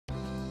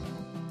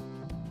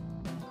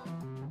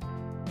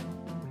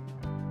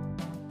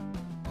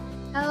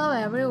Hello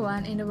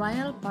everyone, in the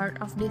final part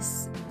of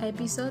this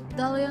episode,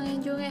 Dalyong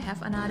and Junghae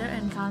have another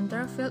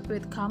encounter filled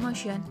with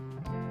commotion.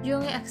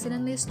 Junghae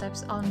accidentally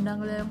steps on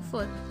Dalyong's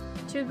foot,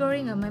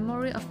 triggering a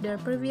memory of their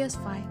previous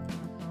fight.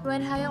 When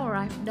Hayoung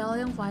arrives,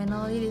 Dalyong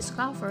finally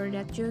discovers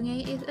that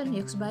Junghae is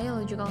Eunhyuk's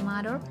biological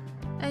mother,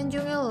 and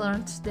Junghae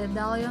learns that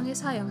Dalyong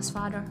is Hayoung's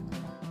father.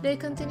 They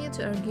continue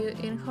to argue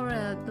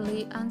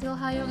incoherently until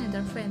Hayoung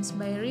intervenes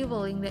by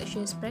revealing that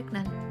she is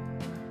pregnant.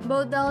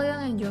 Both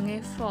Dalyong and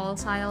Junghae fall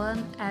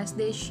silent as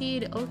they see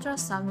the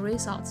ultrasound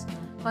results,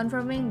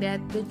 confirming that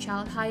the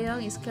child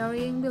Hayoung is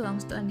carrying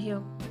belongs to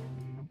Eunhyuk.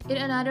 In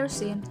another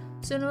scene,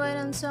 Sunwoo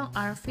and Eunseong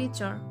are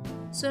featured.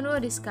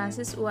 Sunwoo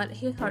discusses what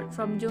he heard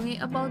from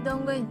Junghae about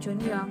Donggo and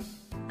Junyoung.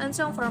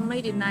 Eunseong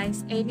firmly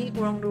denies any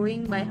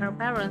wrongdoing by her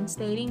parents,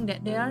 stating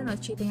that they are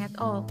not cheating at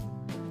all.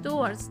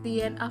 Towards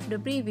the end of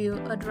the preview,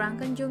 a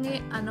drunken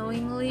Junghae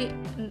unknowingly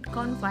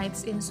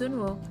confides in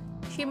Sunwoo.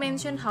 She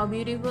mentioned how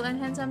beautiful and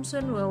handsome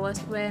Sunwoo was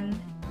when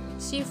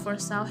she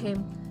first saw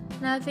him,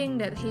 noting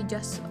that he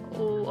just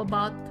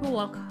about to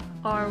walk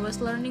or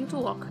was learning to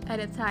walk at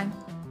the time,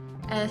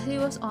 as he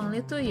was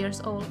only 2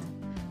 years old.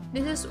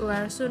 This is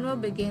where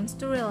Sunwoo begins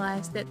to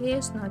realize that he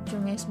is not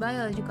Junghae's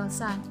biological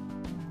son.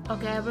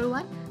 Okay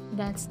everyone,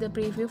 that's the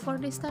preview for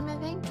this time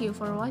and thank you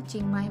for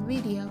watching my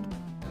video.